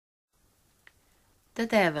The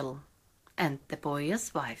Devil and the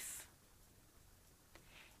Bowyer's Wife.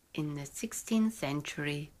 In the 16th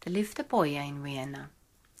century there lived a bowyer in Vienna.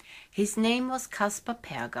 His name was Caspar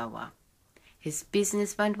Pergauer. His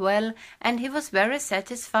business went well, and he was very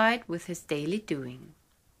satisfied with his daily doing.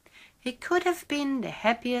 He could have been the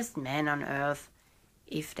happiest man on earth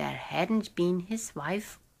if there hadn't been his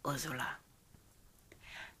wife Ursula.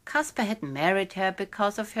 Caspar had married her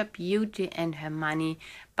because of her beauty and her money,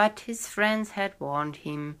 but his friends had warned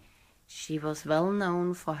him. She was well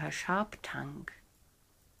known for her sharp tongue.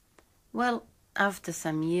 Well, after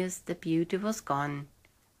some years the beauty was gone,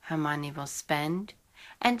 her money was spent,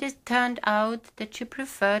 and it turned out that she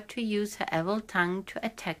preferred to use her evil tongue to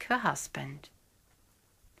attack her husband.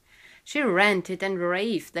 She ranted and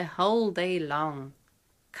raved the whole day long.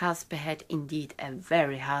 Caspar had indeed a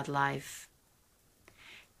very hard life.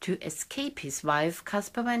 To escape his wife,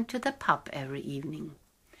 Caspar went to the pub every evening.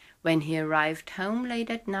 When he arrived home late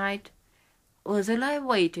at night, Ursula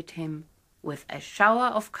awaited him with a shower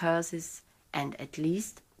of curses and at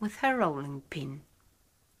least with her rolling pin.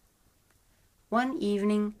 One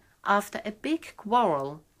evening, after a big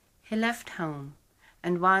quarrel, he left home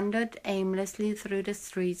and wandered aimlessly through the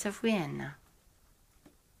streets of Vienna.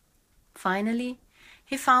 Finally,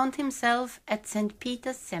 he found himself at St.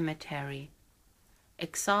 Peter's Cemetery.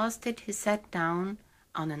 Exhausted, he sat down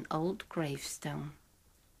on an old gravestone.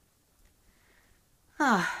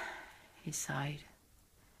 "Ah," he sighed,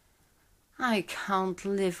 "I can't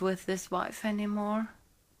live with this wife any more.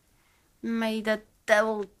 May the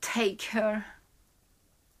devil take her."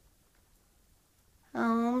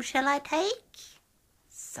 "Whom shall I take?"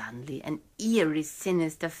 Suddenly an eerie,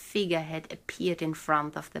 sinister figure had appeared in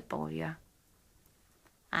front of the bowyer.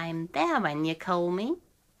 "I'm there when you call me.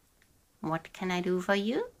 What can I do for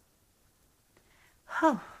you?"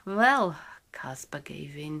 "Oh, well," Caspar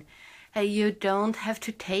gave in, "you don't have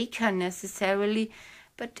to take her necessarily,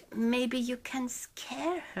 but maybe you can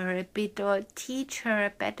scare her a bit or teach her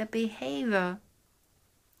a better behavior."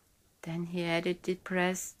 Then he added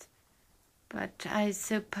depressed, "But I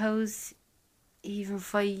suppose even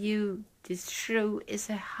for you this shoe is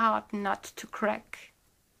a hard nut to crack."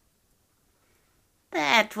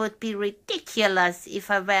 "That would be ridiculous if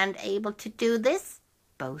I weren't able to do this,"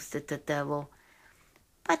 boasted the devil.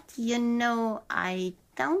 "But you know I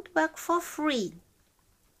don't work for free."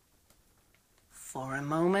 For a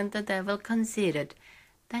moment the devil considered,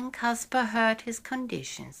 then Caspar heard his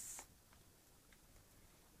conditions.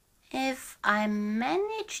 "If I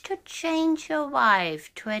manage to change your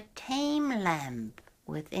wife to a tame lamb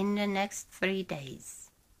within the next 3 days,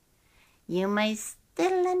 you may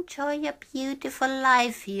still enjoy your beautiful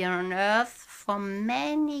life here on earth for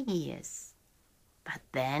many years. But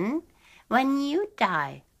then, when you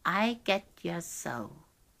die, I get your soul.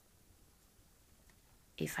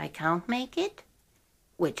 If I can't make it,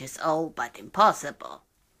 which is all but impossible,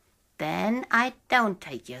 then I don't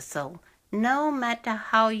take your soul, no matter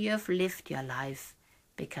how you have lived your life,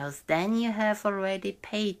 because then you have already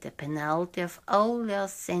paid the penalty of all your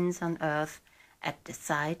sins on earth at the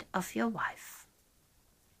sight of your wife."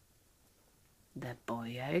 The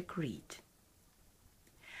bowyer agreed.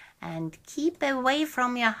 "And keep away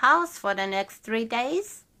from your house for the next 3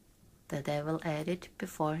 days," the devil added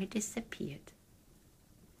before he disappeared.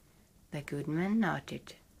 The good man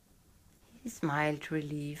nodded. He smiled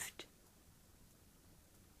relieved.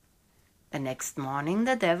 The next morning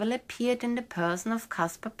the devil appeared in the person of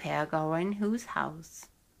Caspar Pergauer, in whose house.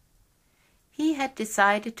 He had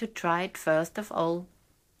decided to try it first of all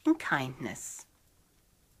in kindness.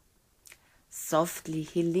 Softly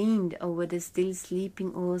he leaned over the still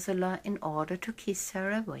sleeping Ursula in order to kiss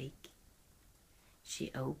her awake.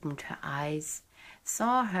 She opened her eyes,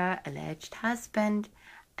 saw her alleged husband,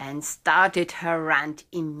 and started her rant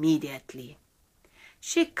immediately.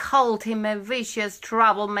 She called him a vicious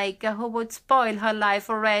troublemaker who would spoil her life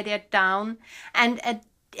already at dawn, and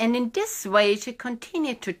in this way she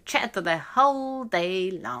continued to chatter the whole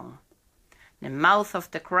day long. The mouth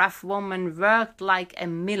of the gruff woman worked like a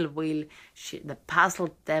mill wheel. The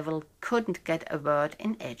puzzled devil couldn't get a word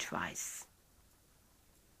in edgewise.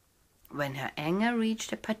 When her anger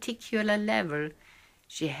reached a particular level,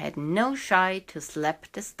 she had no shy to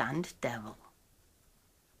slap the stunned devil.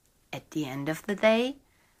 At the end of the day,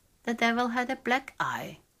 the devil had a black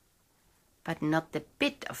eye, but not a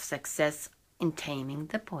bit of success in taming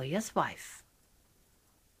the bowyer's wife.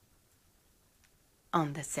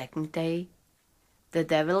 On the second day, the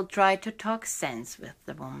devil tried to talk sense with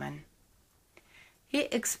the woman. He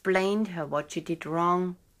explained her what she did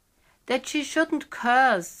wrong, that she shouldn't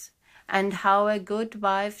curse, and how a good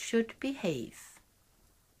wife should behave.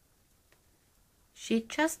 She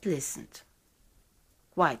just listened,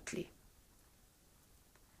 quietly.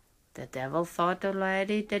 The devil thought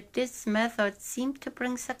already that this method seemed to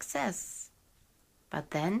bring success.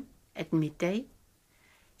 But then, at midday,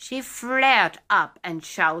 she flared up and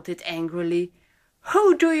shouted angrily,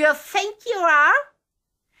 "Who do you think you are?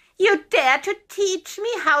 You dare to teach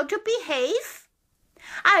me how to behave?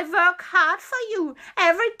 I work hard for you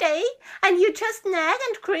every day, and you just nag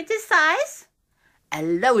and criticize." A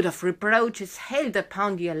load of reproaches hailed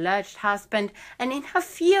upon the alleged husband, and in her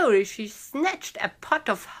fury she snatched a pot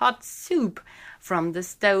of hot soup from the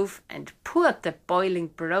stove and poured the boiling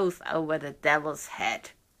broth over the devil's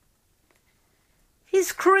head. He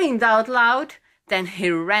screamed out loud, then he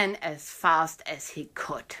ran as fast as he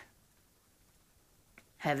could.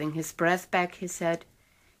 Having his breath back, he said,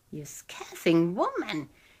 "You scathing woman,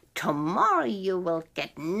 tomorrow you will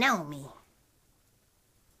get know me."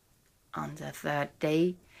 On the third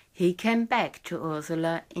day, he came back to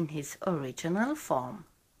Ursula in his original form.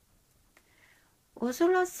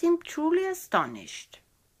 Ursula seemed truly astonished.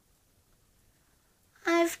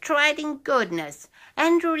 "I've tried in goodness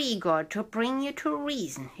and rigor to bring you to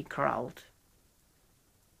reason," he growled.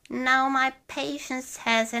 "Now my patience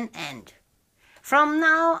has an end. From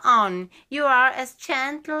now on, you are as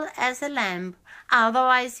gentle as a lamb,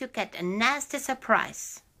 otherwise you get a nasty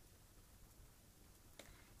surprise."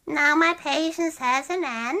 "Now my patience has an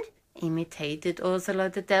end," imitated Ursula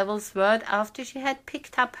the devil's word after she had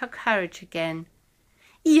picked up her courage again.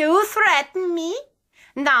 "You threaten me?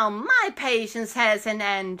 Now my patience has an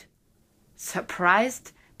end."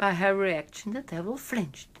 Surprised by her reaction, the devil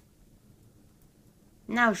flinched.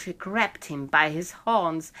 Now she grabbed him by his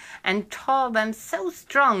horns and tore them so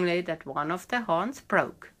strongly that one of the horns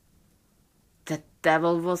broke. The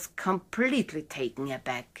devil was completely taken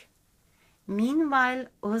aback. Meanwhile,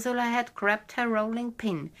 Ursula had grabbed her rolling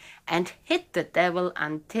pin and hit the devil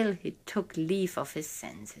until he took leave of his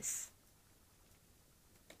senses.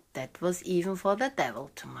 That was even for the devil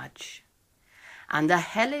too much. Under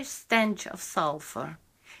hellish stench of sulphur,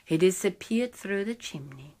 he disappeared through the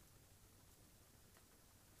chimney.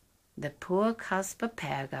 The poor Caspar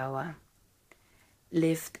Pergauer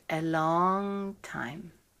lived a long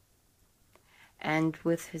time, and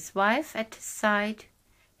with his wife at his side,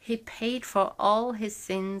 he paid for all his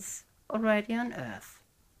sins already on earth.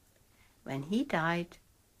 When he died,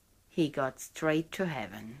 he got straight to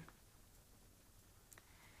heaven.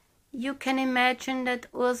 You can imagine that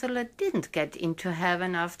Ursula didn't get into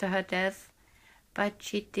heaven after her death, but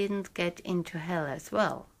she didn't get into hell as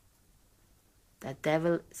well. The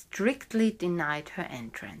devil strictly denied her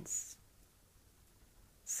entrance.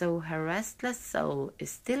 So her restless soul is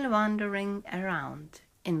still wandering around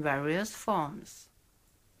in various forms.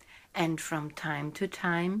 And from time to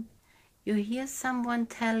time you hear someone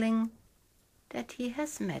telling that he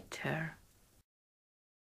has met her.